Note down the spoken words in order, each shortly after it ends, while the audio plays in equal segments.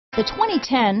The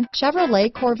 2010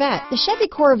 Chevrolet Corvette. The Chevy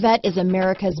Corvette is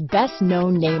America's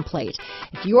best-known nameplate.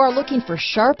 If you are looking for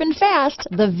sharp and fast,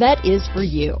 the Vette is for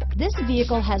you. This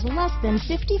vehicle has less than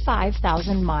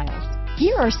 55,000 miles.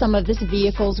 Here are some of this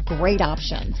vehicle's great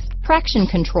options: traction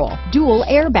control, dual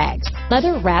airbags,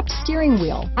 leather-wrapped steering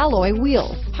wheel, alloy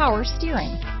wheels, power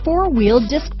steering, four-wheel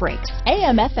disc brakes,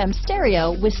 AM/FM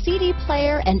stereo with CD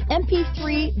player and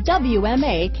MP3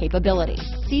 WMA capability,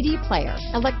 CD player,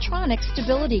 electronic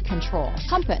stability control,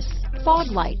 compass,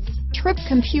 fog lights, trip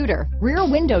computer, rear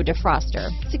window defroster,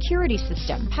 security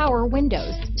system, power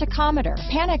windows, tachometer,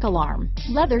 panic alarm,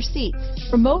 leather seats,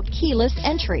 remote keyless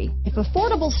entry. If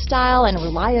affordable style and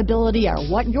reliability are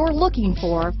what you're looking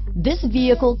for, this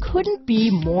vehicle couldn't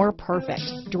be more perfect.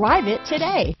 Drive it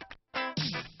today.